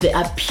There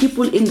are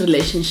people in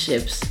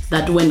relationships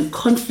that when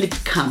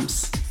conflict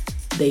comes,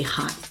 they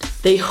hide.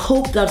 They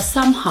hope that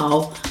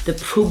somehow the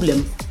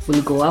problem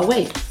will go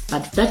away.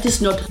 But that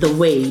is not the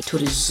way to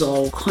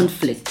resolve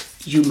conflict.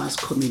 You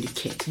must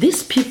communicate.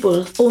 These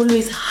people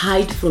always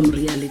hide from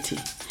reality.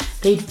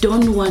 They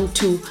don't want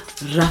to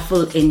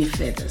ruffle any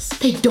feathers.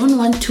 They don't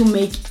want to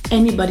make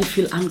anybody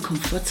feel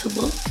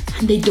uncomfortable,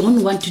 and they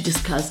don't want to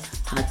discuss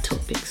hard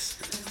topics.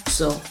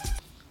 So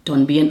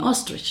don't be an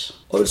ostrich.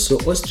 Also,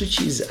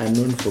 ostriches are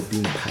known for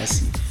being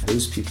passive.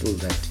 Those people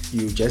that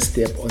you just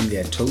step on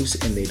their toes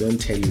and they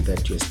don't tell you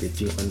that you're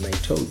stepping on my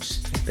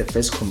toes. The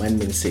first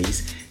commandment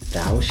says,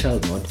 thou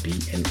shalt not be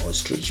an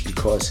ostrich,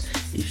 because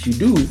if you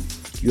do,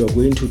 you are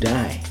going to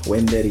die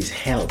when there is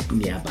help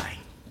nearby.